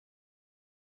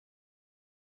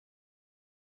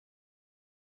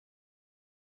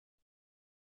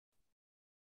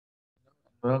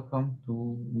Welcome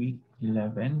to week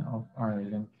 11 of our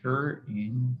lecture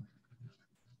in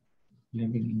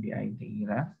Living in the IT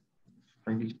Era.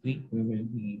 For this week, we will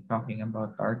be talking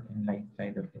about dark and light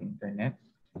side of the internet.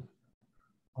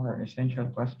 Our essential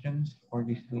questions for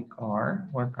this week are: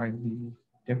 what are the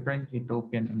different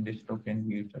utopian and dystopian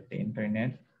views of the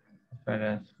internet, as well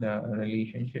as the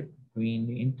relationship between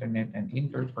the internet and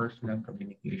interpersonal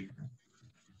communication?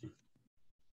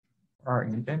 Our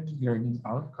intended learning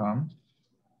outcomes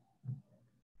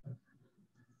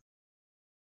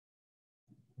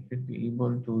should be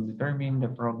able to determine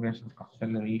the progress of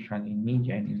acceleration in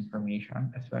media and information,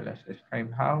 as well as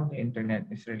describe how the internet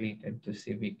is related to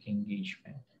civic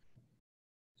engagement.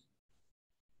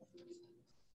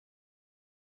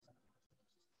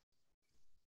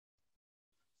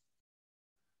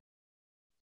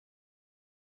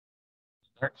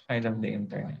 Dark side of the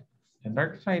internet. The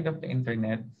dark side of the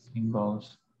internet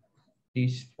involves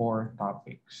these four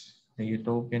topics: the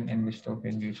utopian and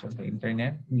dystopian views of the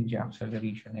internet, media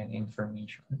acceleration and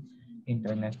information,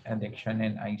 internet addiction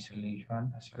and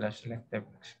isolation, as well as selective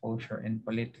exposure and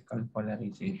political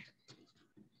polarization.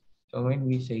 So when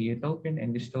we say utopian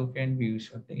and dystopian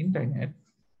views of the internet,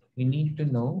 we need to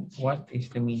know what is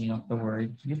the meaning of the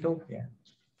word utopia.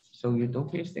 So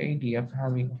utopia is the idea of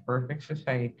having a perfect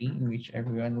society in which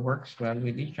everyone works well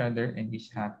with each other and is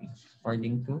happy,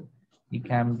 according to the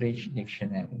Cambridge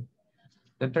Dictionary.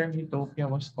 The term utopia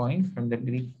was coined from the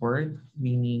Greek word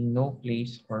meaning no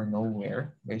place or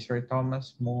nowhere by Sir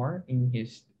Thomas More in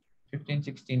his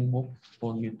 1516 book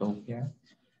called Utopia,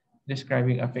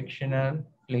 describing a fictional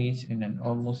place in an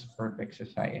almost perfect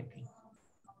society.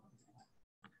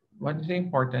 What is the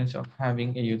importance of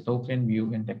having a utopian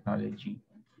view in technology?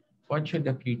 What should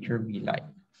the future be like?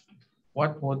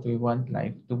 What would we want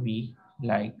life to be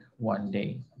like one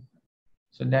day?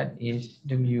 So that is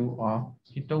the view of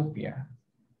utopia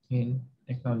in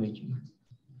technology.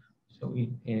 So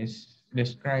it is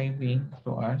describing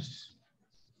to us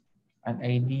an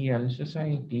ideal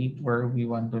society where we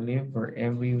want to live, where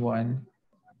everyone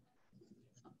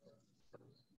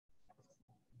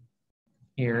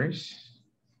cares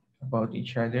about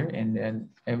each other and then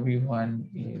everyone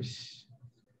is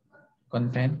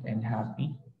content and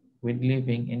happy with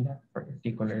living in that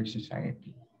particular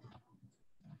society.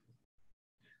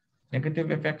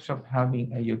 Negative effects of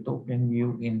having a utopian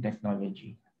view in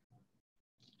technology.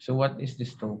 So, what is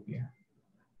dystopia?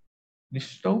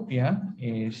 Dystopia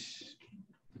is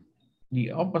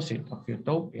the opposite of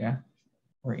utopia,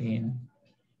 wherein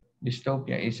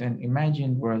dystopia is an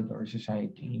imagined world or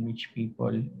society in which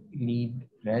people lead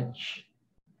wretched,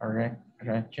 or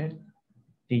wretched,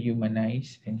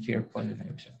 dehumanized, and fearful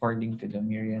lives, according to the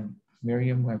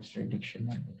Merriam-Webster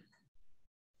Dictionary.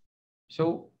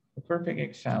 So, a perfect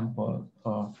example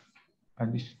of a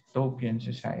dystopian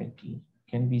society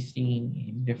can be seen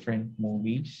in different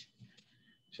movies.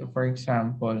 So, for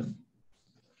example,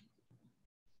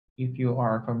 if you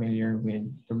are familiar with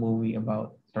the movie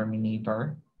about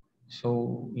Terminator,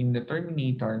 so in the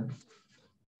Terminator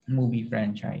movie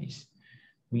franchise,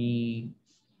 we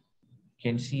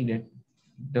can see that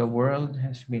the world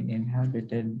has been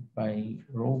inhabited by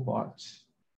robots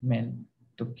meant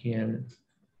to kill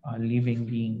living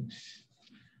beings,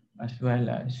 as well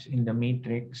as in the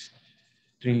Matrix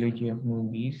trilogy of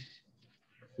movies,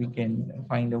 we can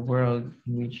find a world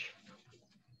in which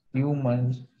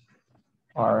humans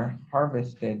are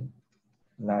harvested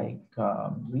like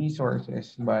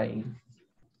resources by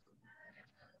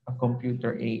a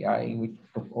computer AI which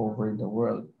took over the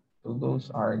world. So those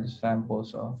are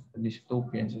examples of a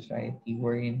dystopian society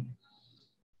wherein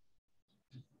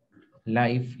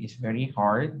life is very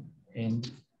hard and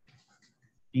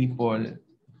people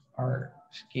are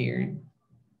scared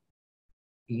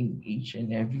in each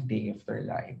and every day of their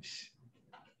lives.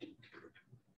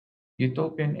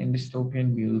 Utopian and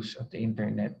dystopian views of the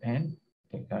internet and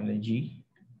technology.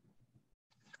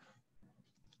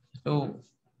 So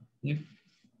if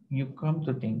you come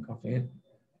to think of it,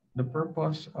 the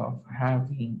purpose of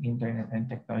having internet and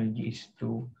technology is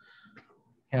to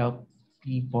help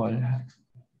people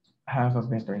have a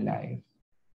better life,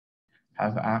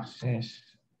 have access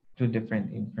to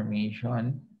different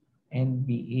information, and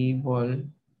be able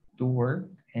to work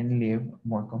and live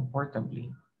more comfortably.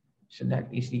 So that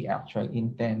is the actual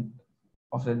intent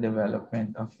of the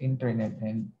development of internet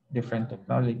and different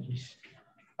technologies.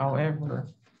 However,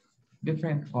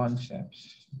 different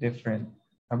concepts, different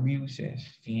abuses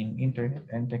in internet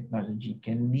and technology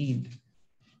can lead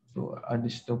to a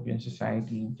dystopian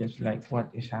society, just like what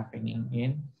is happening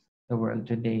in the world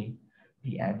today.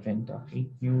 the advent of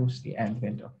fake news, the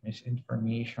advent of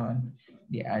misinformation,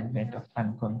 the advent of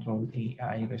uncontrolled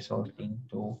AI resulting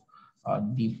to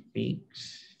deep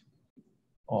fakes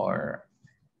or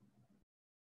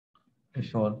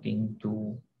resulting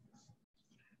to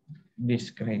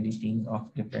discrediting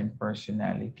of different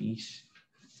personalities,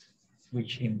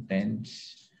 which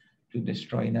intends to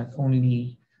destroy not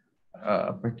only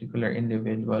a particular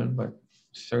individual, but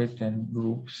certain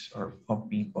groups or of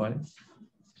people.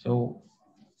 So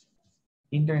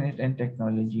internet and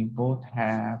technology both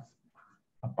have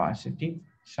a positive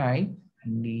side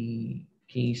in the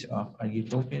case of a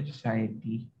utopian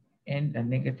society and a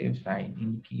negative side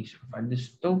in the case of a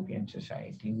dystopian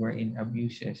society wherein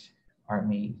abuses are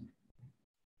made.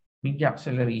 Media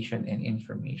acceleration and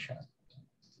information.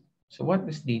 So what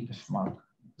is data smog?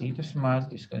 Data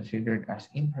smog is considered as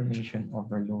information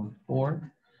overload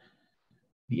or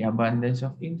the abundance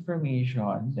of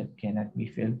information that cannot be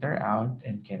filtered out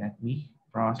and cannot be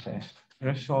processed,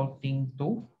 resulting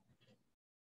to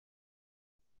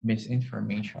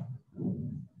misinformation.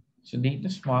 So data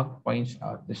smog points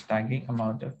out the staggering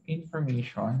amount of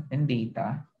information and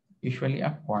data usually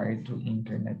acquired through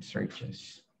internet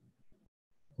searches.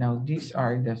 Now, these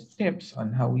are the tips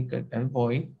on how we could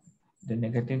avoid the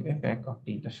negative effect of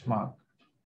data smog.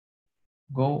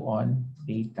 Go on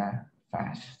data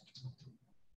fast.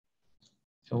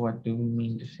 So what do we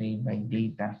mean to say by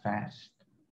data fast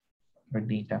or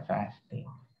data fasting?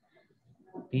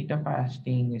 Data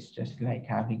fasting is just like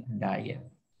having a diet,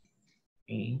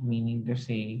 okay? Meaning to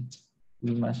say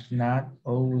we must not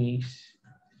always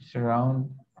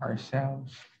surround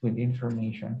ourselves with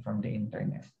information from the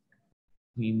internet.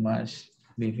 We must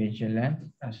be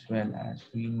vigilant as well as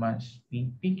we must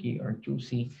be picky or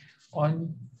choosy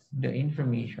on the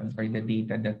information or the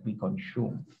data that we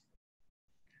consume.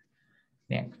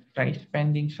 Next, try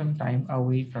spending some time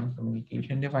away from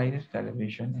communication devices,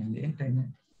 television, and the internet.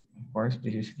 Of course,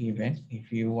 this is given.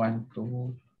 If you want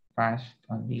to fast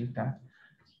on data,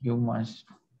 you must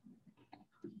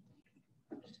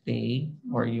stay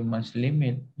or you must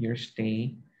limit your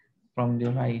stay from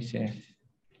devices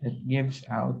that gives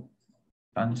out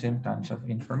tons and tons of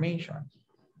information.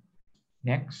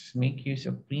 Next, make use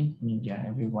of print media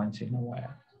every once in a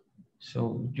while.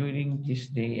 So during this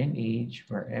day and age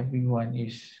where everyone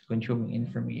is consuming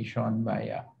information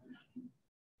via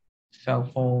cell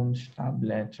phones,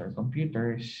 tablets, or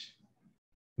computers,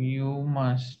 you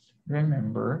must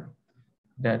remember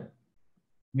that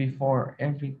before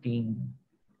everything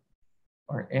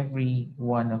or every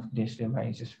one of these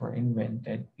devices were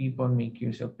invented, people make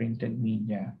use of printed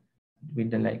media with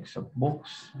the likes of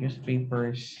books,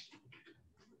 newspapers,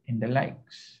 and the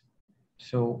likes.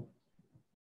 So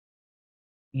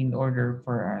in order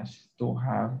for us to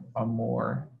have a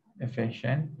more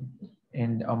efficient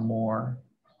and a more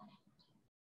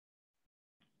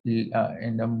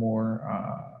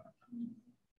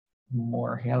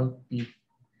more healthy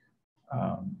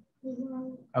um,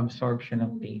 absorption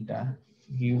of data,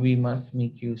 we must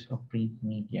make use of print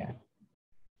media,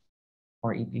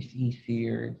 or it is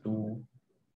easier to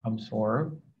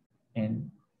absorb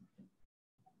and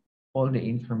all the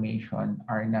information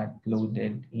are not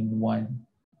loaded in one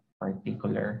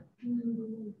particular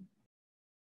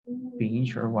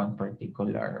page or one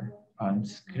particular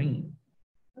screen.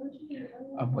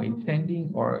 Avoid sending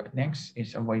or next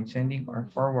is avoid sending or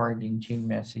forwarding chain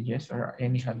messages or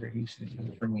any other useless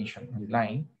information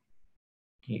online.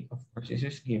 Okay, of course, this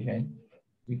is given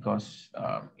because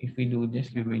if we do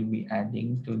this, we will be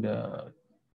adding to the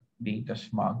data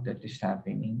smog that is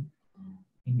happening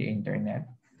in the internet.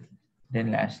 Then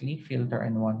lastly, filter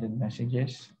unwanted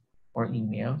messages or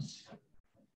emails.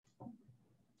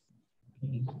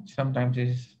 Okay. Sometimes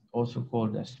it's also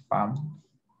called as spam.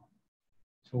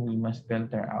 So we must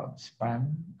filter out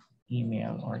spam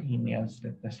email or emails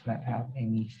that does not have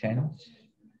any sense.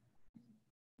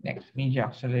 Next, media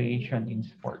acceleration in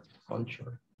sports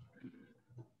culture.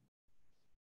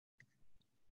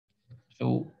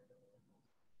 So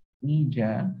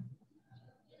media,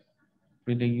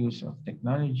 with the use of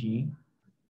technology,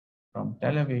 from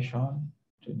television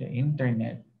to the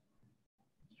internet,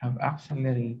 have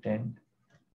accelerated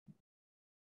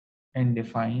and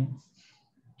defined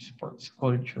sports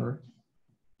culture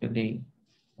today.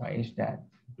 Why is that?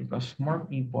 Because more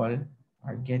people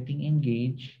are getting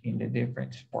engaged in the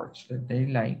different sports that they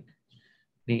like.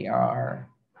 They are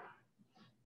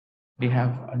they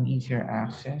have an easier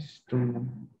access to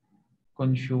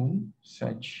consume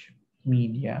such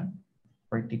media,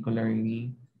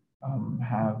 particularly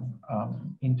have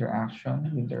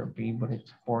interaction with their favorite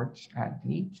sports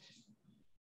athletes,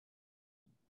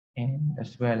 and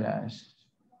as well as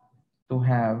to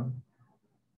have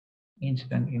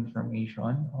instant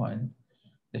information on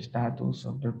the status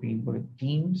of their favorite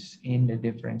teams in the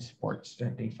different sports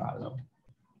that they follow.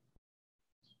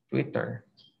 Twitter.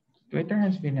 Twitter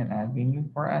has been an avenue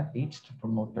for athletes to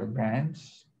promote their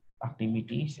brands,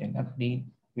 activities, and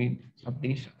with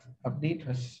updates update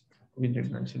us with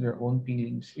regards to their own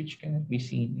feelings, which cannot be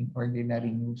seen in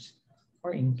ordinary news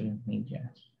or internet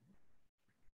media.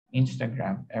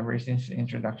 Instagram. Ever since the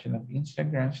introduction of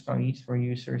Instagram stories, where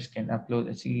users can upload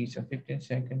a series of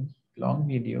 15-second long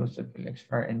videos that will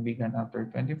expire and begin after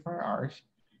 24 hours,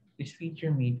 this feature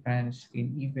made fans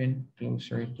feel even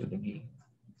closer to the game.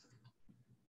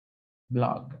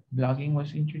 Blogging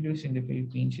was introduced in the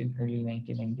Philippines in early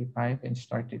 1995 and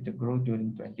started to grow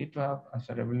during 2012 as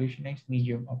a revolutionized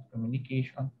medium of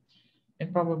communication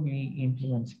and probably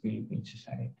influenced Philippine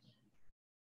society.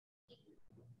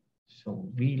 So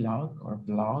vlog or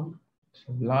blog.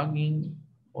 So blogging,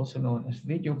 also known as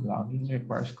video blogging,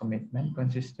 requires commitment,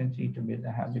 consistency to build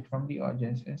a habit from the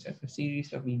audience and set a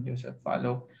series of videos that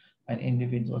follow an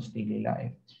individual's daily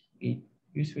life. It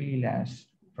usually lasts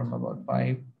from about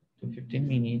 5 to 15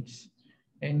 minutes,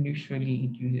 and usually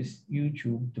it uses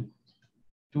YouTube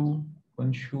to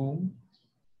consume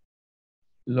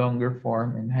longer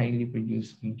form and highly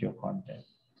produced video content.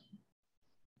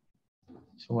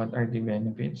 So what are the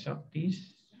benefits of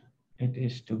this? It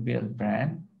is to build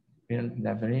brand, build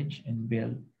leverage, and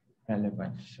build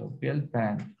relevance. So build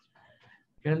brand.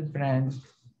 Build brand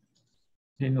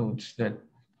denotes that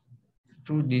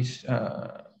through these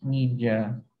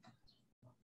media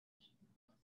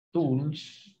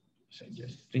tools, such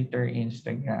as Twitter,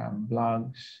 Instagram,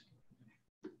 blogs,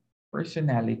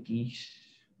 personalities,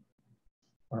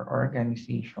 or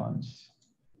organizations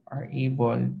are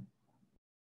able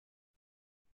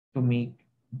to make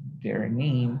their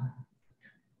name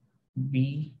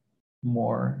be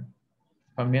more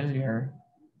familiar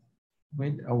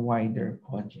with a wider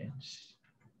audience.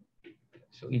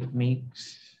 So it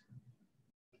makes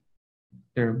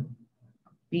their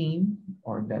team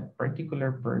or that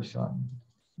particular person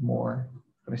more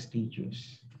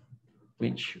prestigious,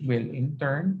 which will in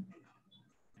turn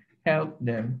help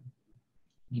them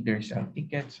either sell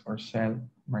tickets or sell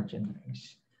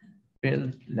merchandise.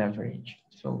 Build leverage.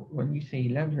 So when we say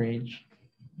leverage,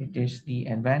 it is the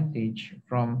advantage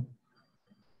from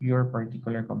your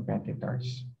particular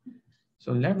competitors.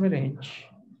 So leverage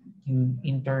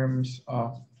in terms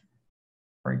of,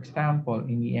 for example,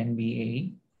 in the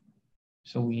NBA,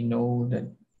 so we know that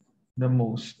the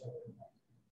most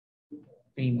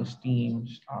famous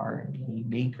teams are the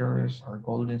Lakers or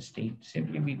Golden State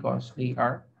simply because they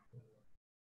are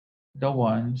the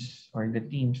ones or the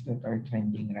teams that are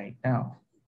trending right now.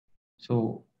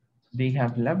 So they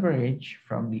have leverage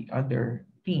from the other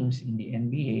teams in the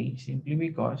NBA simply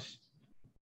because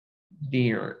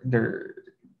their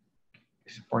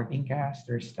supporting cast,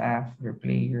 their staff, their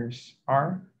players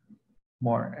are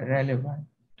more relevant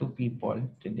to people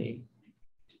today.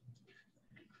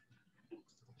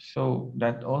 So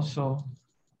that also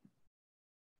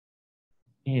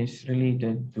is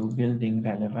related to building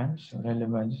relevance. So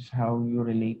relevance is how you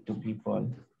relate to people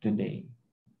today.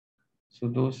 So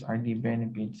those are the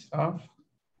benefits of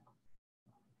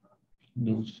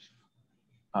those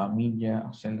media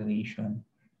acceleration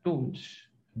tools.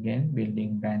 Again,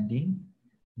 building branding,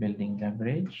 building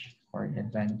leverage or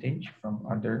advantage from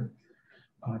other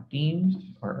teams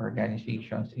or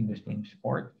organizations in the same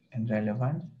sport, and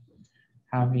relevance,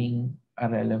 having a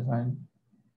relevant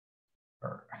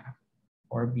or,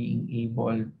 or being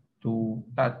able to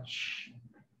touch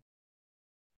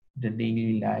the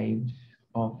daily lives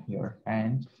of your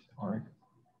fans or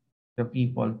the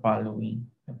people following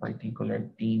the particular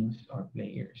teams or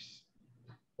players.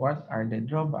 What are the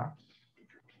drawbacks?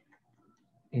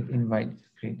 It invites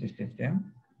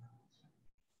criticism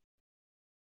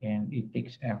and it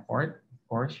takes effort. Of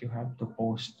course, you have to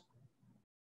post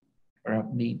or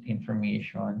update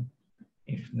information,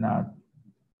 if not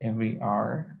every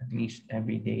hour, at least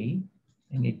every day,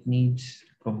 and it needs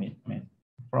commitment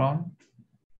from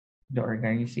the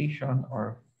organization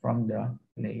or from the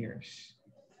players.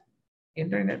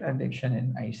 Internet addiction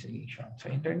and isolation. So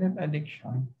internet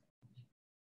addiction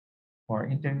or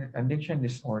internet addiction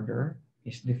disorder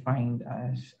is defined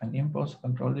as an impulse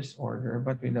control disorder,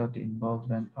 but without the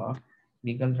involvement of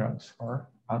legal drugs or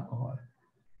alcohol.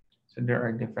 So there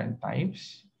are different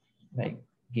types like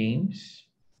games,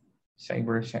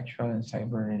 cybersexual and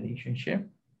cyber relationship,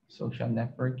 social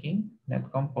networking, net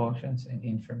compulsions, and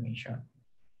information.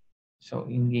 So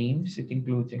in games, it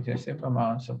includes excessive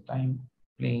amounts of time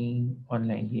playing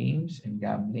online games and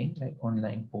gambling like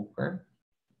online poker,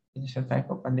 It is a type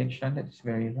of addiction that is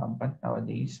very rampant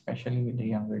nowadays, especially with the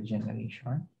younger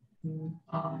generation.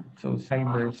 So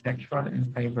cyber sexual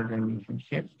and cyber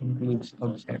relationship includes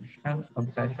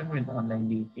obsession with online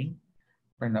dating,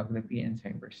 pornography, and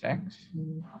cyber sex.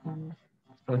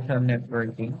 Social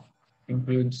networking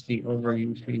includes the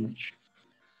overusage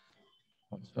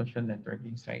of social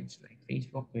networking sites like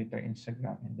Facebook, Twitter,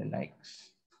 Instagram, and the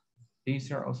likes. The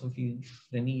user also feels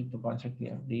the need to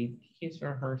constantly update his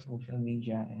or her social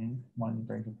media and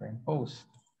monitor different posts.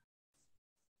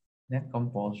 Net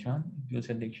compulsion includes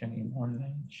addiction in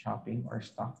online shopping or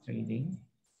stock trading.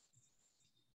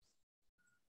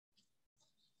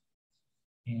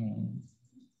 And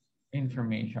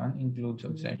information includes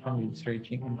obsession with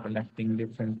searching and collecting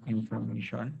different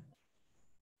information.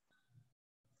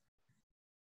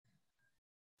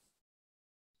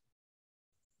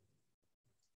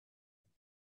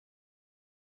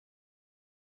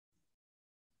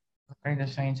 What are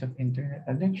the signs of internet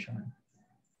addiction?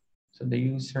 So the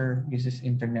user uses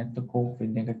internet to cope with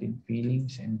negative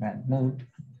feelings and bad mood.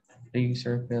 The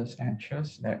user feels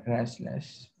anxious,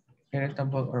 restless,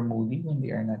 irritable, or moody when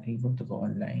they are not able to go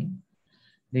online.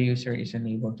 The user is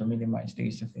unable to minimize the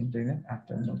use of internet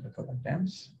after multiple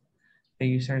attempts. The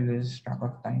user loses track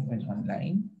of time when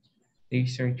online. The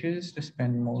user chooses to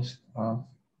spend most of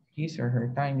his or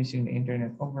her time using the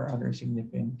internet over other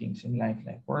significant things in life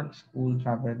like work, school,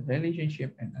 travel,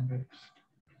 relationship, and others.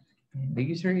 And the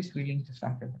user is willing to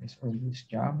sacrifice or lose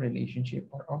job, relationship,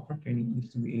 or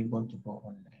opportunities to be able to go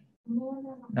online.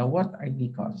 Now, what are the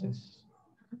causes?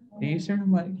 The user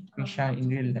might be shy in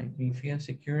real life. They feel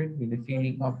secured with the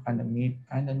feeling of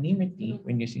anonymity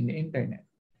when using the internet.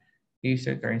 The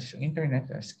user turns to internet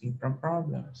to escape from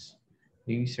problems.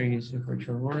 The user uses the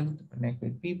virtual world to connect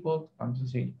with people to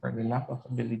compensate for the lack of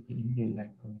ability in real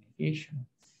life communication.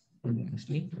 And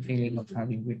lastly, the feeling of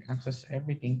having quick access to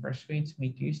everything persuades me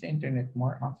to use the internet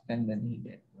more often than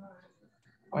needed.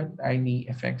 What are the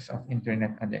effects of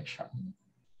internet addiction?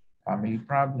 Family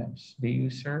problems. The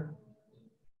user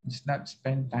does not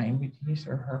spend time with his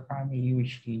or her family,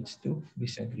 which leads to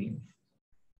disagreement.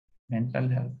 Mental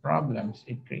health problems.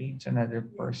 It creates another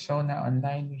persona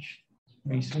online, which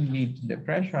may soon lead to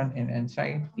depression and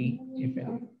anxiety if it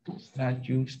is not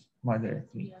used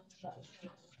moderately.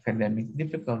 Academic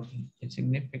difficulty. It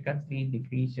significantly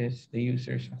decreases the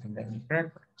user's academic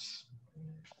records.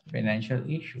 Financial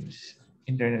issues.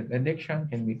 Internet addiction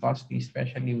can be costly,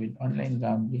 especially with online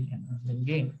gambling and online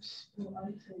games.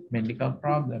 Medical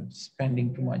problems.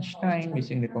 Spending too much time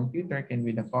using the computer can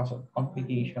be the cause of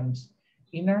complications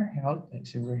in our health like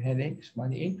severe headaches,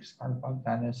 body aches, carpal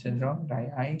tunnel syndrome,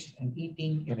 dry eyes, and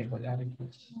eating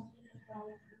irregularities.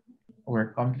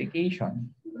 Or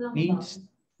complication leads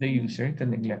the user to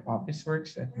neglect office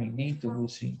works that may lead to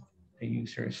losing the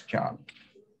user's job.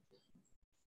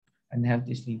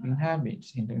 Unhealthy sleeping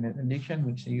habits. Internet addiction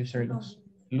makes the user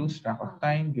lose track of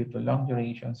time due to long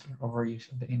durations of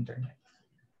overuse of the internet.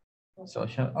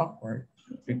 Social awkward.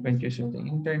 Frequent use of the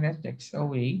internet takes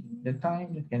away the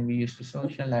time that can be used to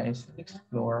socialize and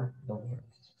explore the world.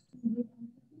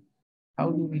 How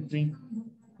do we treat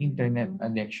internet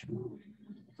addiction?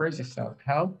 First is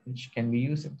self-help, which can be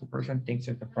used if the person thinks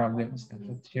that the problem is not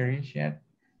that serious yet.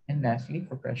 And lastly,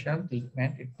 professional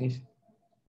treatment,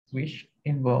 which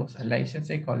involves a licensed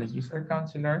psychologist or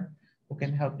counselor who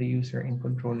can help the user in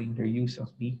controlling their use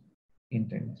of the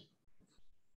internet.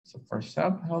 So for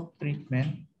self-help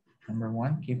treatment, number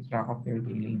one, keep track of your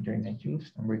daily internet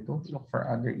use. Number two, look for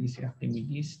other easy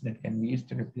activities that can be used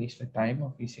to replace the time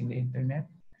of using the internet.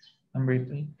 Number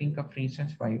three, think of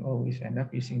reasons why you always end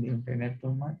up using the internet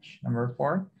too much. Number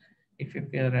four, if you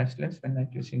feel restless when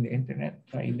not using the internet,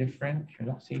 try different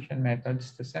relaxation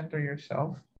methods to center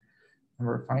yourself.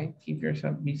 Number five, keep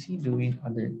yourself busy doing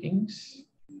other things.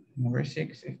 Number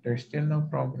six, if there's still no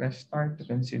progress, start to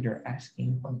consider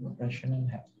asking for professional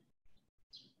help.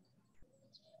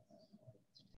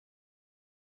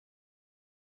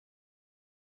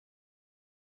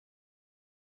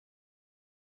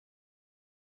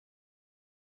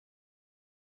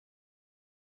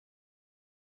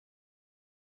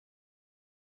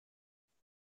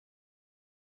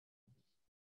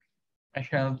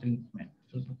 Professional treatment.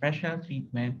 So professional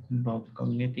treatment involves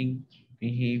cognitive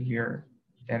behavior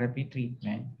therapy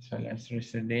treatment, as well as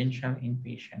residential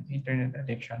inpatient internet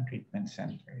addiction treatment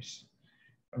centers.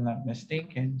 If I'm not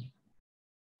mistaken,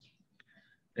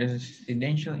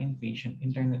 residential inpatient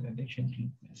internet addiction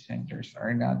treatment centers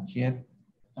are not yet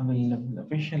available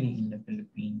officially in the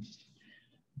Philippines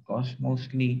because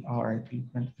mostly our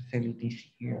treatment facilities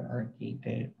here are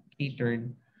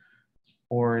catered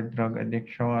for drug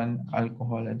addiction,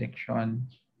 alcohol addiction,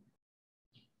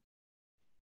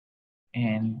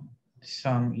 and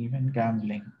some even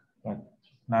gambling, but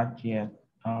not yet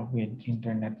with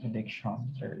internet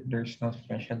addiction. There's no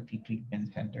specialty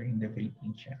treatment center in the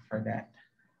Philippines yet for that.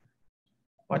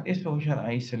 What is social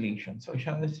isolation?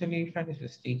 Social isolation is a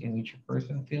state in which a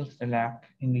person feels the lack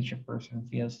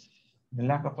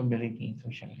of ability in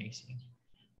socializing.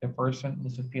 The person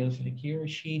also feels like he or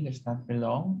she does not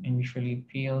belong and usually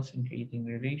fails in creating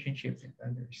relationships with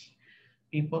others.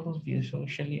 People who feel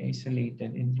socially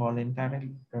isolated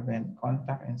involuntarily prevent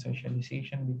contact and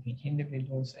socialization between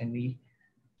individuals and the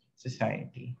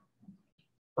society.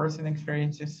 Person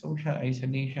experiences social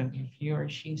isolation if he or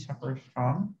she suffers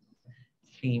from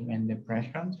shame and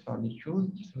depression,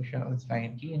 solitude, social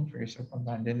anxiety, and fears of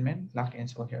abandonment, lack in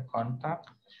social contact.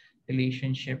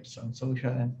 Relationships on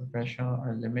social and professional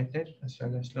are limited, as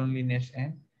well as loneliness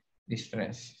and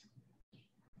distress.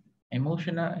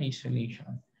 Emotional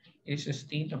isolation is a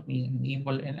state of being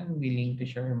unable and unwilling to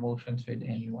share emotions with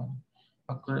anyone.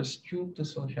 Occurs due to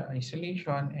social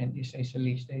isolation and is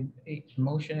isolated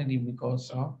emotionally because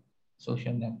of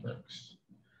social networks.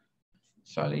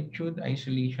 Solitude,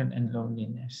 isolation, and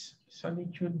loneliness.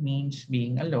 Solitude means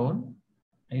being alone.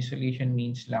 Isolation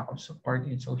means lack of support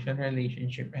in social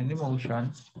relationship and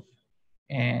emotions.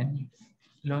 And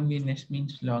loneliness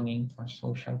means longing for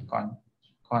social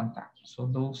contact. So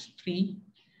those three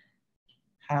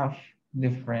have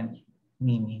different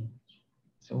meaning.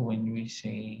 So when we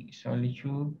say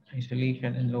solitude,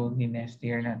 isolation, and loneliness, they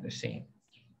are not the same.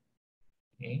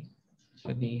 Okay?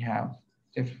 So they have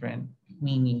different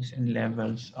meanings and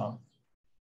levels of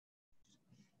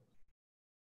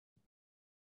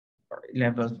or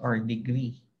levels or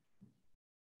degree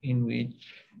in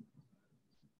which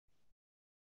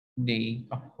they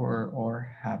occur or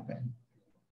happen.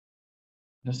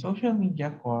 The social media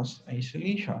cause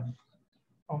isolation,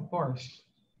 of course.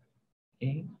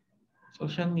 Okay?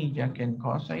 Social media can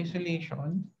cause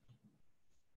isolation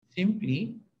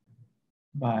simply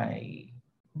by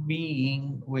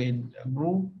being with a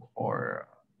group or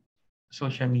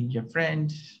social media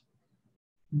friends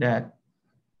that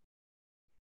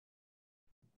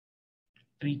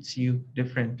treats you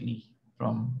differently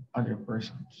from other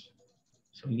persons.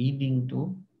 So leading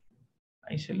to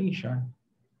isolation.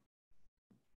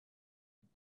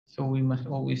 So we must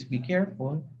always be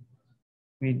careful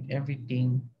with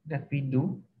everything that we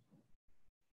do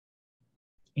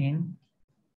in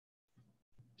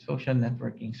social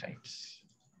networking sites.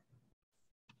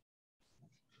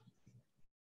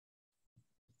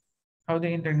 How the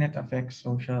internet affects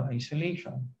social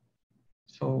isolation.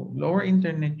 So lower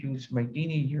internet use by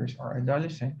teenagers or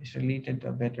adolescents is related to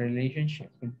a better relationship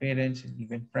with parents and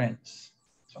even friends.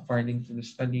 So according to the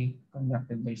study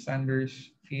conducted by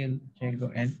Sanders, Field,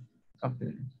 Diego, and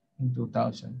Kapil in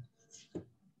 2000.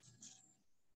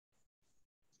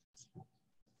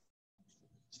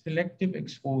 Selective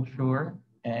exposure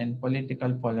and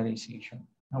political polarization.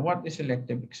 Now, what is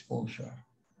selective exposure?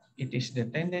 It is the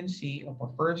tendency of a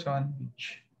person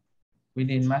which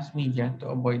within mass media to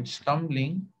avoid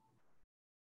stumbling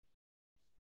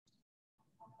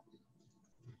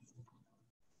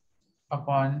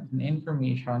upon an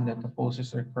information that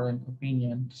opposes their current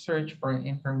opinion, to search for an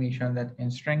information that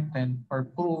can strengthen or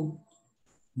prove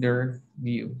their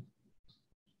view.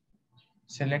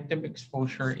 Selective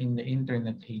exposure in the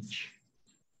internet age.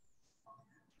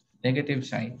 Negative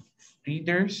side.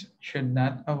 Readers should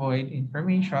not avoid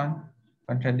information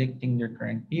contradicting their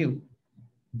current view.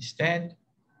 Instead,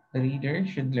 the reader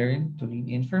should learn to read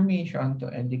information to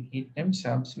educate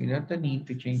themselves without the need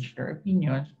to change their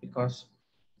opinions because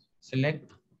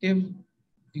selectively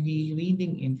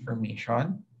reading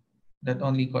information that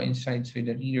only coincides with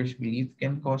the reader's belief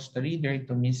can cause the reader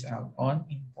to miss out on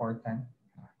important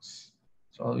facts.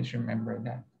 So always remember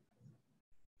that.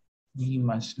 We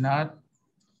must not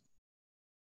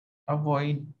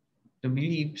avoid the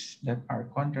beliefs that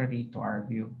are contrary to our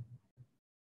view.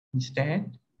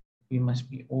 Instead, we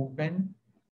must be open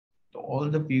to all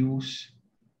the views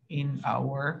in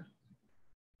our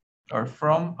or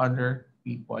from other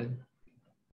people.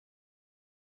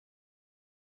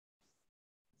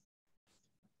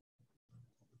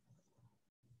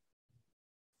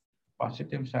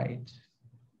 Positive sides.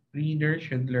 Readers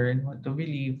should learn what to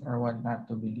believe or what not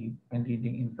to believe when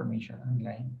reading information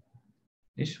online.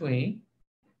 This way,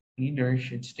 readers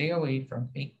should stay away from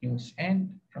fake news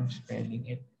and from spreading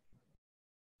it.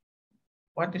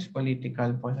 What is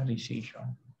political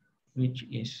polarization? Which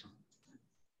is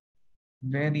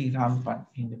very rampant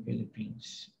in the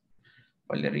Philippines.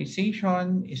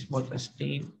 Polarization is both a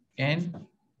state and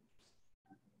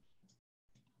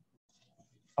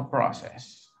a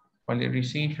process.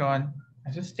 Polarization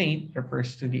As a state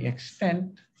refers to the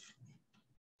extent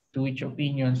to which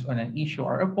opinions on an issue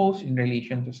are opposed in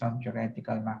relation to some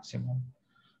theoretical maximum.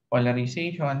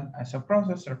 Polarization as a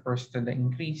process refers to the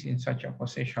increase in such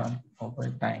opposition over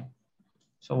time.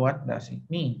 So what does it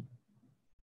mean?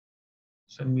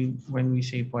 So when we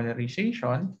say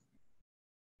polarization,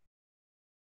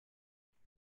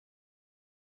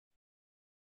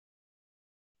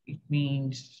 it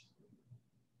means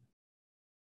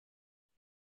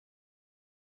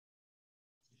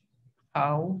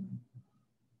how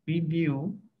we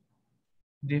view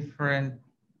different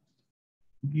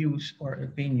views or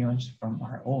opinions from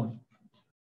our own.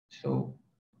 So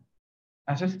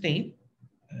as a state,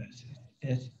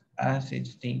 as, as it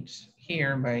states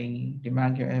here by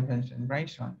DiMaggio, Evans, and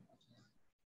Bryson,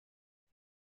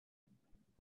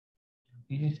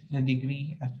 this is the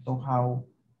degree as to how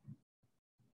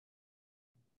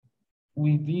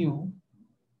we view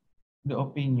the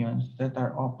opinions that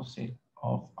are opposite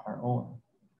of our own.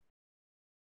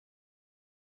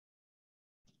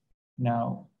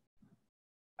 Now,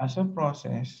 as a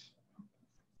process,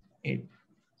 it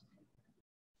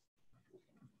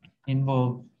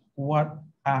involves what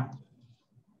act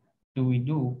do we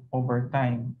do over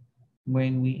time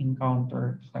when we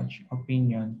encounter such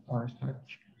opinions or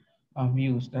such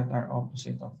views that are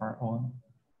opposite of our own.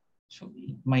 So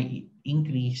it might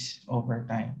increase over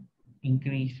time.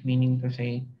 Increase meaning to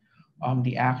say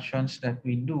the actions that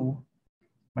we do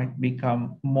might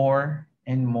become more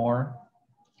and more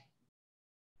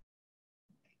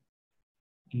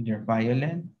either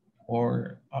violent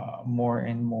or more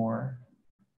and more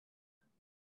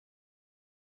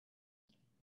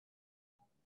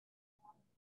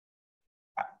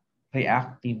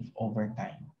reactive over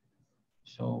time.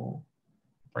 So,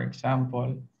 for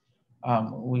example,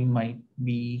 we might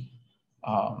be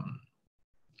um,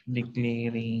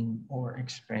 declaring or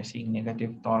expressing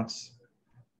negative thoughts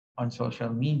on social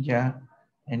media,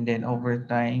 and then over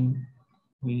time,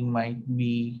 we might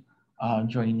be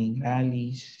joining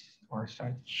rallies or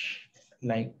such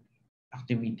like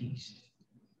activities.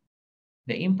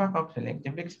 The impact of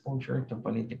selective exposure to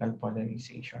political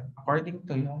polarization. According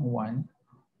to Young Wan,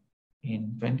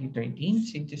 in 2013,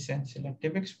 citizens'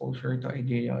 selective exposure to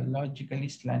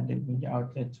ideologically slanted media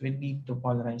outlets will lead to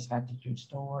polarized attitudes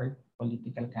toward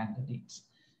political candidates.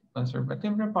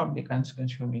 Conservative Republicans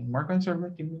consuming more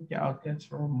conservative media outlets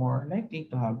were more likely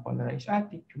to have polarized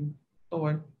attitude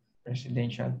toward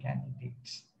presidential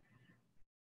candidates.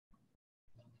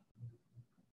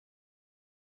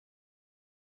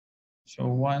 So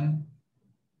one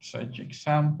such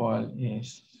example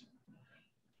is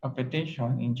a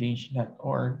petition in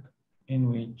change.org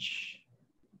in which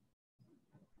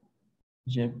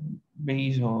Jeff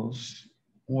Bezos,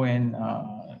 when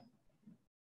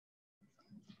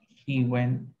he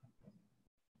went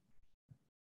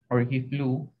or he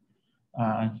flew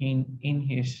in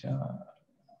his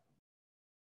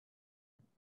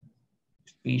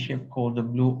spaceship called the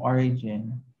Blue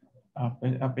Origin,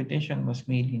 a petition was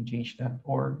made in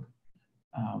change.org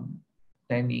um,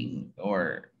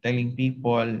 telling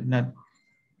people not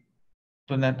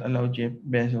allow Jeff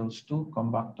Bezos to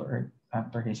come back to Earth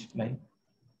after his flight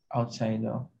outside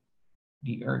of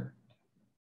the Earth.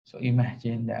 So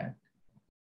imagine that.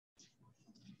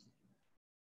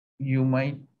 You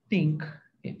might think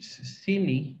it's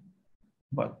silly,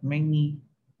 but many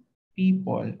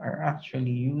people are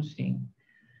actually using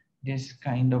this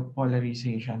kind of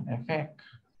polarization effect.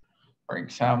 For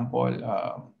example,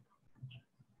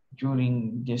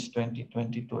 during this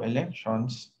 2022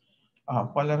 elections,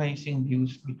 polarizing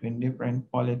views between different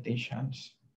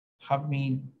politicians have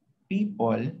made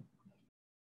people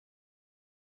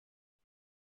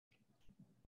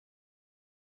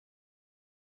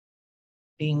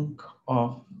think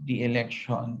of the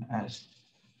election as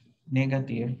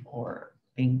negative or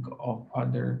think of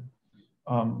other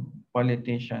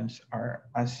politicians are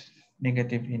as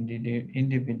negative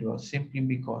individuals simply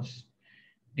because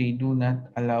they do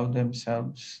not allow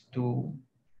themselves to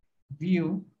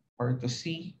view or to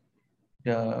see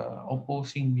the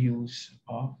opposing views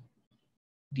of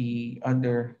the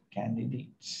other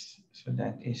candidates. So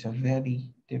that is a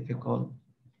very difficult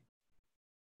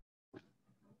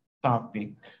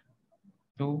topic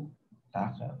to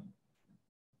tackle.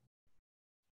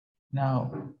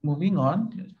 Now, moving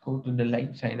on, let's go to the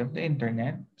light side of the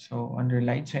internet. So under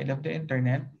light side of the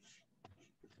internet,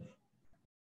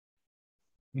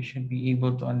 we should be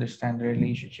able to understand the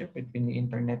relationship between the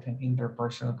internet and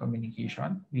interpersonal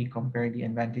communication. We compare the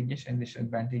advantages and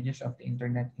disadvantages of the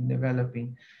internet in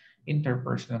developing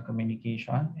interpersonal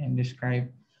communication and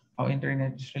describe how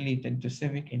internet is related to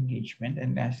civic engagement,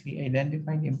 and lastly,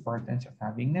 identify the importance of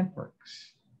having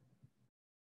networks.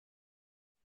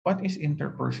 What is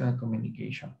interpersonal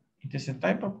communication? It is a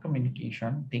type of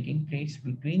communication taking place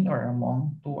between or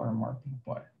among two or more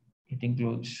people. It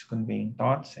includes conveying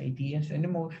thoughts, ideas, and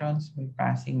emotions by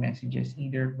passing messages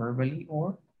either verbally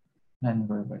or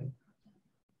non-verbally.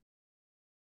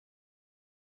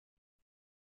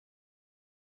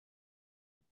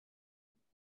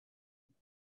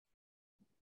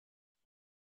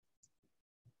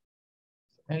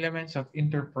 Elements of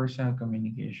interpersonal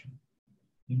communication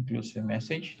includes the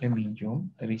message, the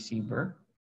medium, the receiver,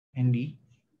 and the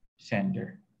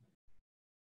sender.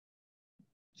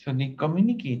 So the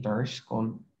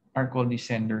are called the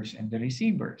senders and the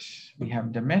receivers. We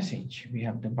have the message, we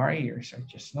have the barriers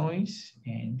such as noise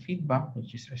and feedback,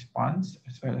 which is response,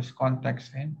 as well as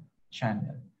context and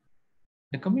channel.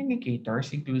 The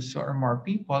communicators include two or more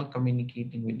people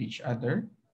communicating with each other.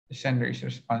 The sender is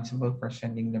responsible for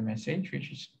sending the message,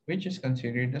 which is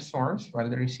considered the source, while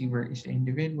the receiver is the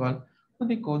individual who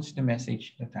decodes the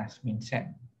message that has been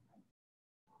sent.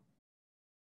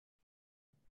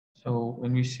 So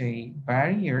when we say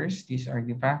barriers, these are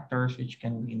the factors which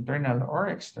can be internal or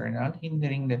external,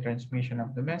 hindering the transmission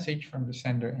of the message from the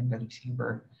sender and the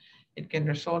receiver. It can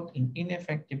result in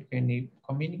ineffective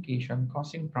communication,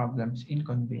 causing problems in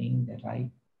conveying the right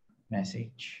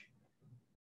message.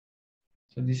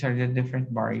 So these are the different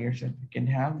barriers that we can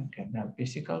have. We can have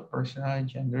physical, personal,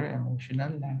 gender, emotional,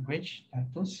 language,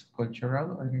 status,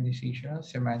 cultural, organizational,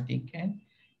 semantic, and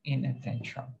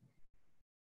inattention.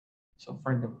 So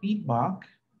for the feedback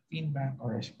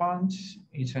or response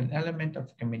is an element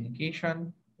of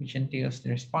communication which entails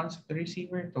the response of the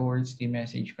receiver towards the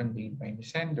message conveyed by the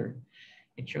sender.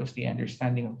 It shows the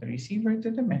understanding of the receiver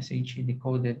to the message he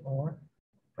decoded or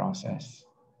processed.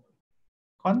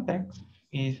 Context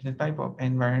is the type of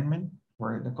environment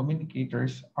where the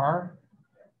communicators are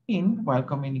in while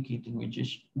communicating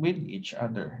with each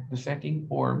other. The setting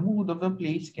or mood of the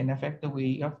place can affect the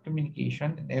way of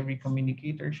communication, and every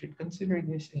communicator should consider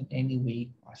this in any way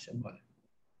possible.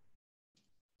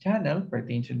 Channel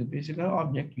pertains to the physical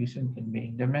object used in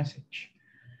conveying the message.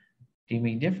 They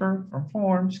may differ from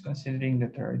forms considering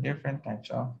that there are different types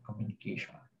of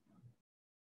communication.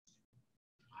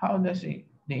 How does the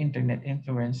internet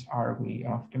influence our way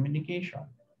of communication?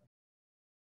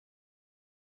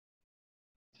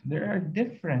 There are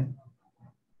different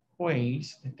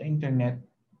ways that the internet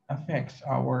affects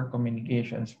our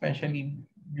communication, especially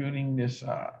during this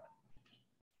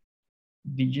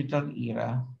digital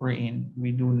era wherein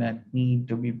we do not need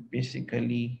to be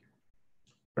physically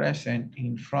present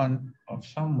in front of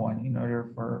someone in order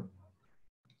for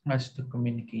us to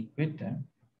communicate with them.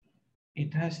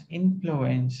 It has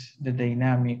influenced the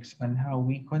dynamics on how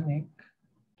we connect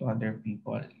to other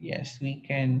people. Yes, we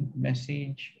can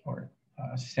message or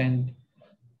send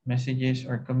messages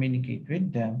or communicate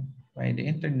with them by the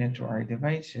internet or our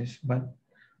devices, but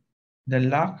the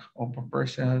lack of a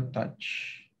personal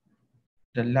touch,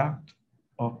 the lack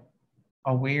of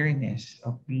awareness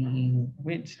of being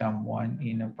with someone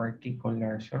in a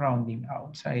particular surrounding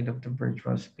outside of the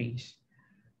virtual space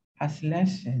has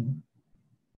lessened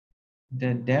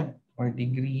the depth or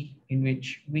degree in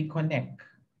which we connect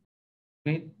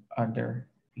with other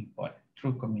people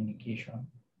through communication.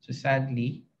 So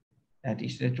sadly, that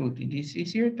is the truth. It is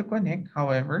easier to connect,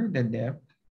 however, the depth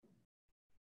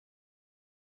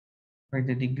or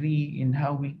the degree in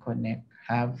how we connect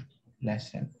have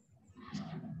lessened.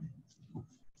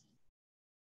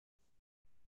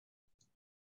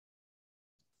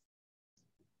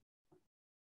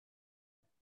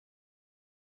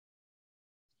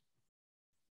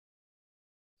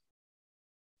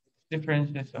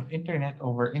 Differences of internet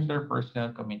over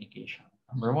interpersonal communication.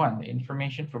 Number one, the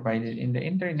information provided in the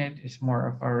internet is more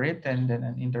of a written than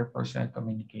an interpersonal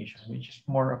communication, which is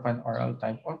more of an oral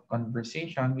type of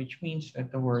conversation, which means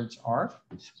that the words are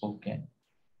spoken.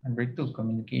 Number two,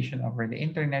 communication over the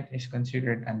internet is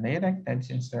considered undirected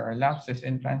since there are lapses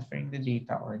in transferring the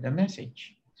data or the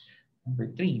message. Number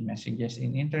three, messages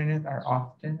in internet are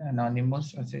often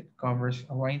anonymous as it covers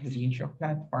a wide range of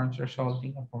platforms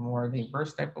resulting in a more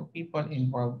diverse type of people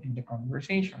involved in the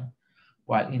conversation.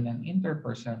 While in an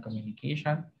interpersonal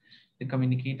communication, the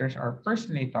communicators are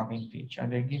personally talking to each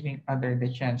other, giving other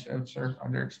the chance to observe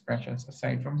other expressions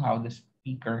aside from how the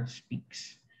speaker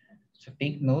speaks. So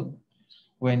take note,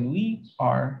 when we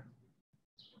are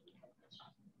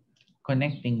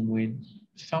connecting with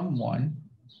someone,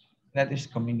 that is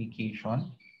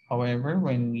communication. However,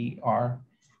 when we are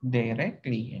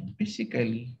directly and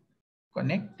physically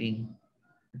connecting,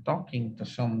 talking to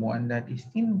someone, that is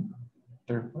interpersonal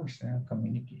interpersonal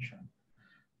communication.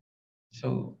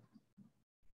 So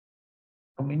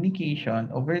communication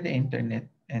over the internet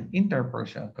and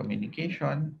interpersonal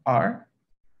communication are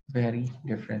very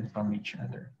different from each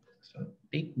other. So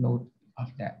take note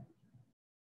of that.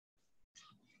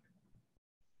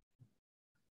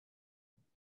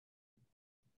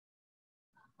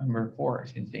 Number four,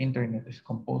 since the internet is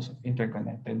composed of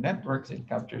interconnected networks, it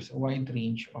captures a wide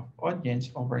range of audience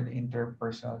over the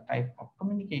interpersonal type of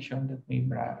communication that may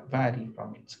vary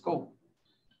from its scope.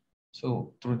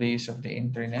 So through the use of the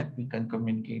internet, we can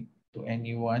communicate to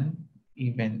anyone,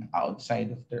 even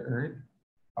outside of the earth.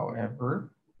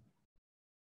 However,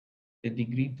 the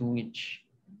degree to which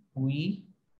we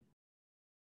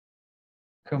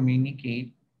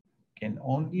communicate can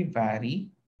only vary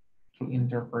through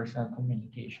interpersonal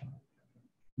communication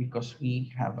because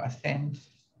we have a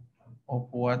sense of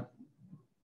what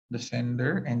the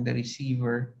sender and the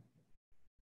receiver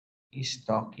is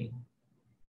talking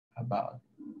about.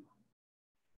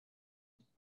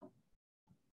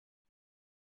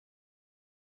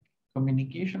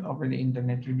 Communication over the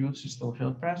internet reduces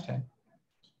social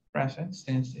presence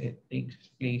since it takes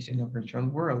place in a virtual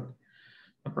world.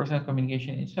 The personal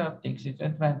communication itself takes its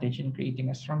advantage in creating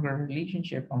a stronger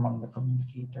relationship among the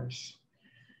communicators.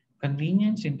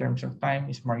 Convenience in terms of time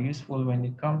is more useful when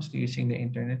it comes to using the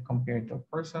internet compared to a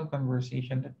personal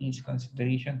conversation that needs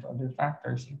consideration to other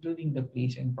factors, including the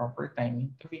place and proper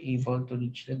timing to be able to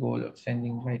reach the goal of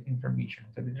sending the right information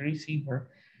to the receiver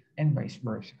and vice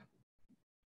versa.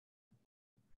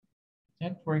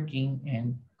 Networking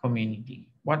and community.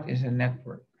 What is a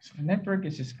network? So a network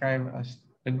is described as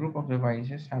the group of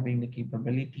devices having the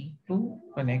capability to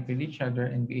connect with each other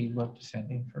and be able to send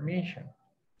information.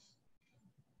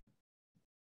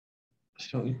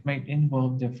 So it might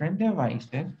involve different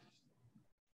devices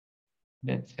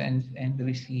that sends and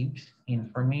receives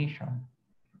information.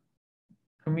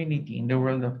 Community in the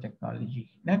world of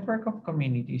technology. Network of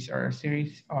communities are a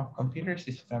series of computer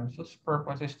systems whose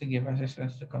purpose is to give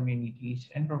assistance to communities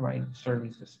and provide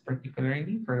services,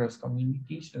 particularly for those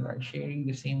communities that are sharing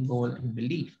the same goal and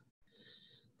belief.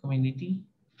 Community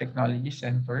technology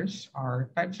centers are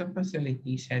types of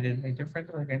facilities headed by different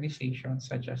organizations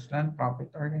such as nonprofit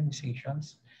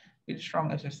organizations with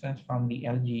strong assistance from the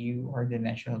LGU or the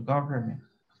national government.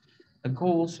 The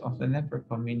goals of the network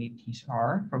communities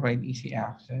are provide easy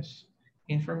access,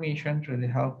 information through the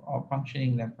help of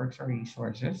functioning networks or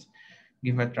resources,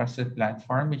 give a trusted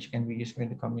platform which can be used by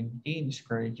the community in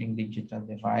discouraging digital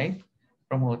divide,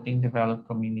 promoting developed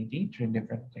community through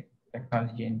different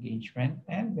technology engagement,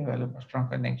 and develop a strong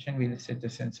connection with the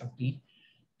citizens of the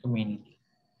community.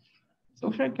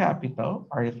 Social capital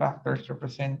are the factors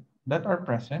that are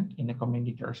present in a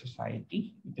community or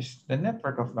society. It is the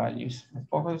network of values that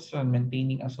focus on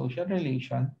maintaining a social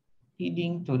relation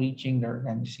leading to reaching the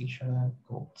organizational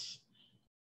goals.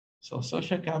 So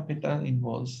social capital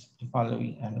involves the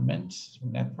following elements: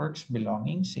 networks,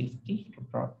 belonging, safety,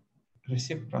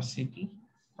 reciprocity,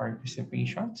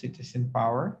 participation, citizen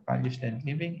power, values-led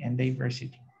living, and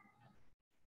diversity.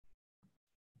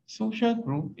 Social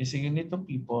group is a unit of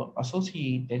people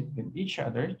associated with each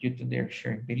other due to their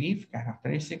shared belief,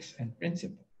 characteristics, and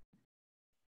principles.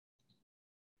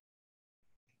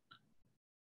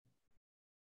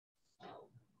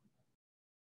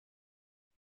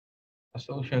 A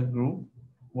social group,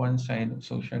 one side of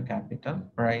social capital,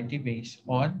 variety based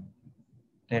on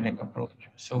direct approach.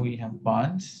 So we have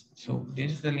bonds. So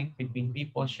this is the link between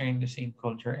people sharing the same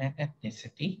culture and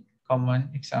ethnicity. Common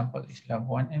example is loved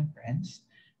one and friends.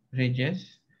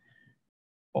 Bridges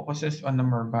focuses on a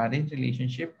more varied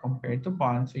relationship compared to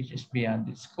bonds, which is beyond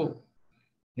its scope.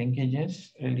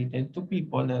 Linkages related to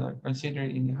people that are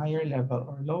considered in the higher level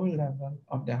or lower level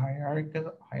of the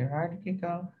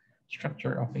hierarchical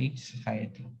structure of a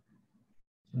society.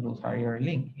 So those are your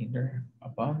link, either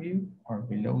above you or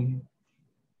below you.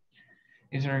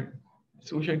 Is there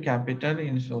social capital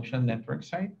in the social network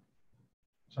side?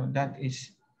 So that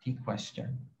is the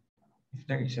question. If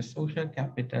there is a social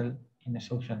capital in the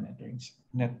social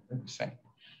network side.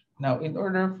 Now, in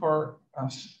order for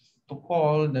us to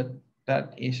call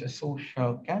that is a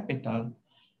social capital,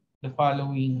 the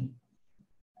following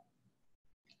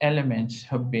elements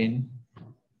have been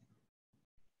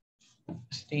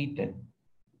stated.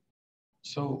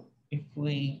 So if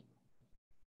we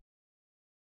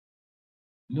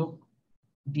look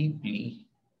deeply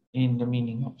in the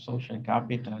meaning of social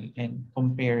capital and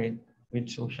compare it with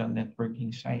social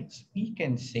networking sites, we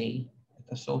can say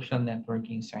that a social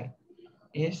networking site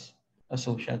is a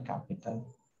social capital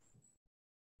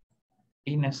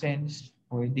in a sense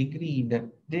or degree that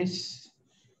these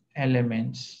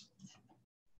elements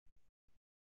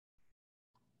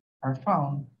are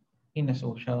found in the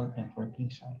social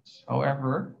networking sites.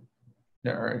 However,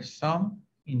 there are some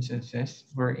instances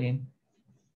wherein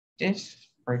these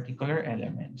particular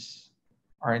elements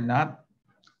are not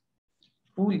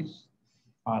fully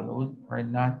followed or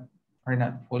not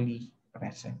fully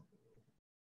present.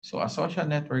 So a social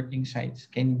networking sites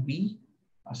can be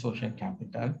a social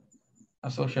capital. A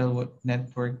social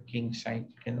networking site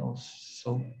can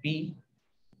also be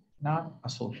not a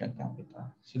social capital.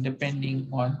 So depending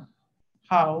on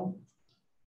how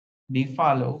they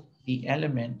follow the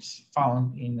elements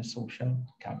found in a social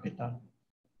capital.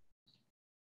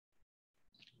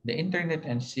 The internet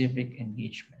and civic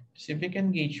engagement. Civic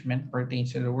engagement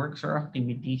pertains to the works or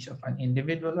activities of an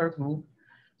individual or group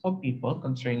of people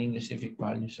concerning the civic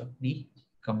values of the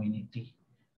community.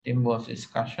 It involves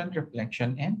discussion,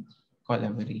 reflection, and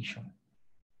collaboration.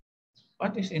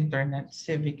 What is internet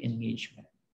civic engagement?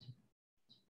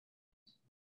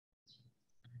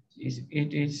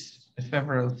 It is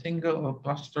several single or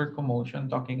cluster commotion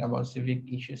talking about civic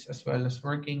issues as well as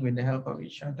working with the help of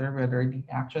each other, whether the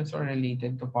actions are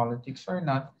related to politics or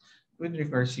not, with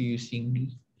regards to using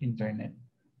the internet.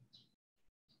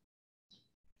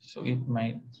 So it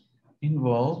might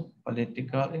involve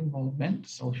political involvement,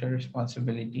 social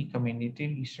responsibility, community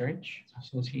research,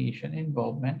 association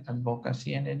involvement,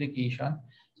 advocacy and education,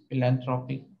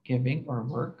 philanthropic giving or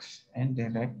works, and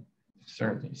direct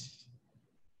service.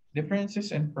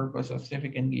 Differences and purpose of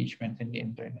civic engagement in the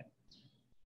internet.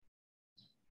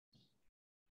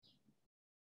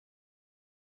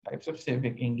 Types of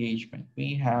civic engagement.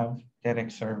 We have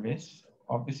direct service,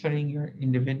 offering your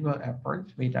individual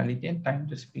efforts, vitality, and time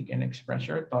to speak and express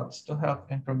your thoughts to help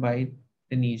and provide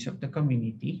the needs of the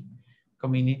community.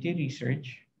 Community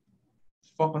research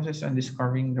focuses on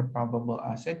discovering the probable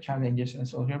asset, challenges, and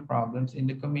social problems in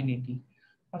the community,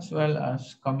 as well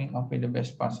as coming up with the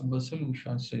best possible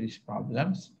solutions to these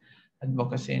problems.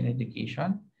 Advocacy and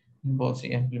education involves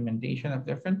the implementation of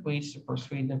different ways to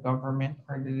persuade the government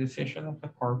or the decision of the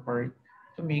corporate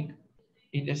to make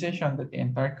a decision that the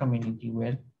entire community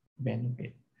will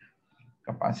benefit.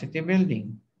 Capacity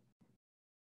building.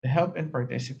 The help and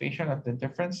participation of the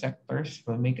different sectors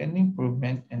will make an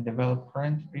improvement and develop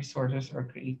current resources or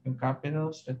create new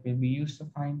capitals that will be used to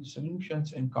find the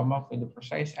solutions and come up with a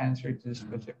precise answer to the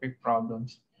specific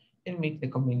problems and make the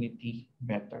community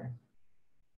better.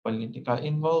 Political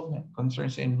involvement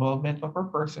concerns the involvement of a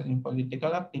person in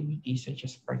political activities such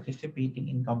as participating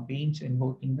in campaigns and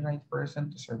voting the right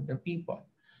person to serve the people.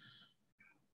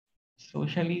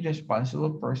 Socially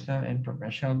responsible personal and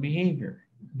professional behavior.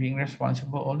 Being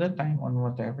responsible all the time on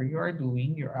whatever you are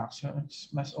doing, your actions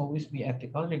must always be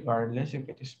ethical regardless if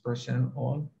it is personal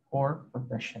or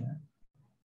professional.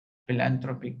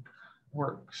 Philanthropic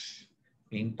works.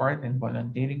 Being part and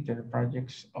volunteering to the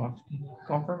projects of the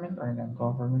government or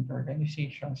non-government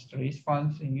organizations to raise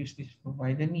funds and use this to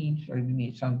provide the needs or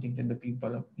donate something to the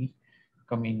people of the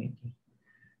community.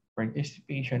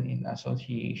 Participation in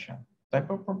association. A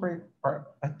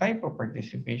type of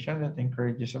participation that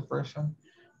encourages a person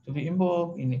to be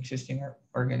involved in existing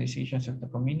organizations of the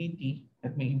community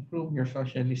that may improve your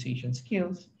socialization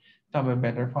skills to have a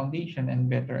better foundation and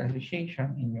better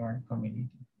association in your community.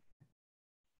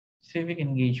 Civic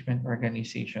engagement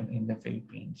organization in the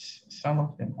Philippines. Some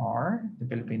of them are the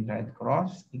Philippine Red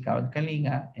Cross, the Ikaw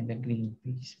Kalinga, and the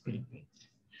Greenpeace Philippines.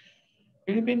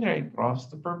 Philippine Red Cross,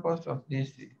 the purpose of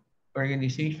this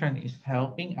organization is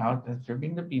helping out and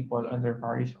serving the people under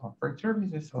various offered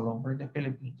services all over the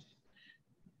Philippines.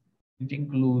 It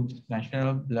includes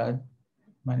national blood,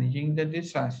 managing the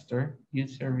disaster,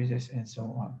 youth services, and so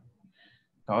on.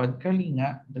 Kaod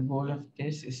Kalinga, the goal of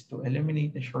this is to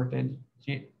eliminate the shortage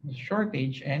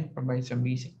and provide some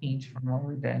basic needs for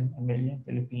more than 1 million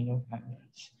Filipino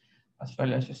families, as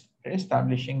well as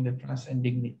establishing the trust and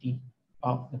dignity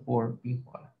of the poor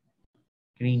people.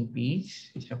 Greenpeace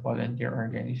is a volunteer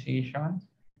organization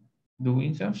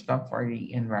doing some stuff for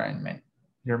the environment.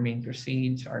 Their main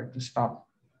crusades are to stop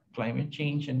climate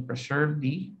change and preserve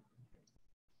the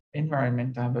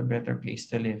environment to have a better place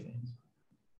to live in.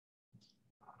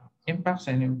 Impacts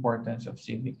and importance of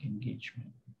civic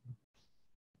engagement.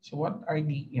 So what are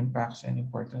the impacts and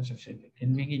importance of civic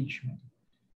engagement?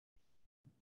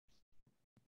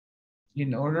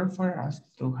 In order for us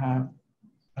to have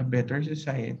a better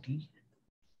society,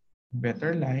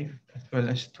 better life, as well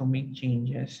as to make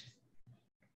changes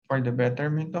for the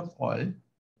betterment of all,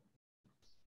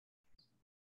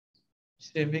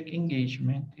 civic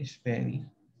engagement is very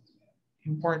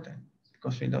important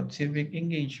because without civic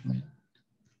engagement,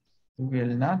 we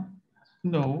will not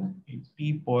know if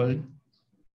people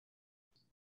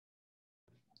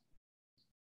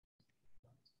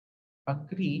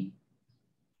agree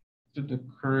to the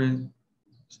current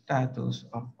status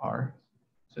of our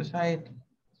society.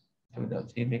 So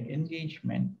without civic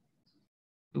engagement,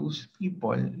 those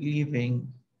people living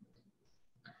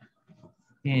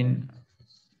in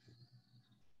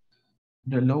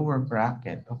the lower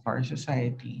bracket of our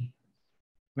society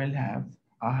will have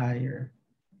a higher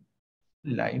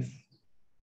life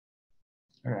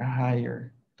or a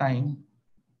higher time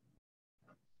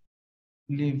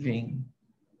living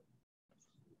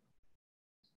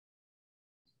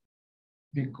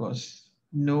because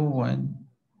no one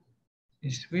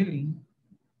is willing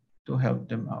to help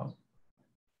them out.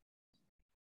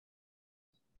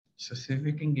 So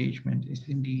civic engagement is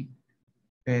indeed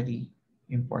very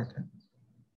important.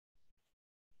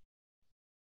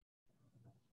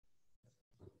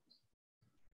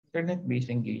 Internet-based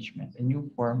engagement, a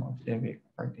new form of civic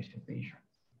participation.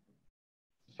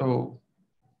 So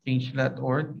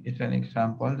change.org is an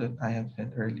example that I have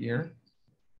said earlier,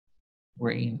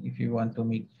 wherein if you want to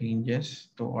make changes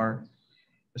to our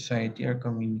society or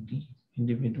community,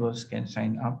 individuals can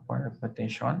sign up for a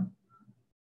petition.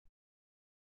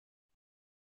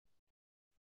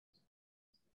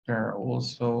 There are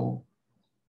also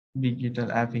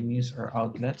digital avenues or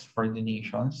outlets for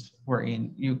donations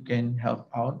wherein you can help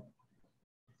out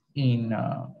in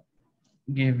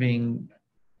giving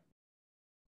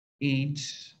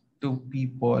aids to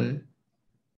people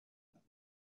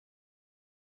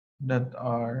that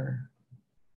are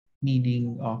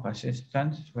needing of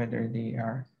assistance, whether they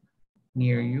are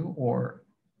near you or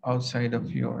outside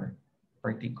of your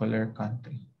particular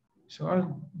country.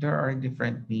 So there are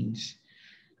different means.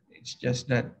 It's just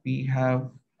that we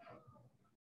have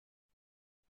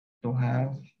to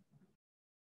have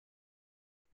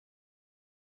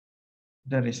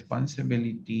the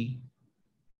responsibility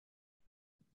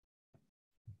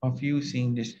of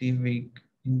using the civic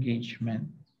engagement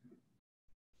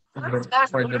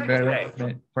for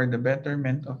the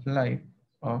betterment of life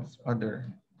of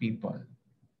other people.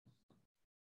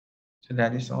 So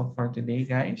that is all for today,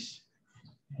 guys,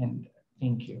 and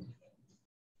thank you.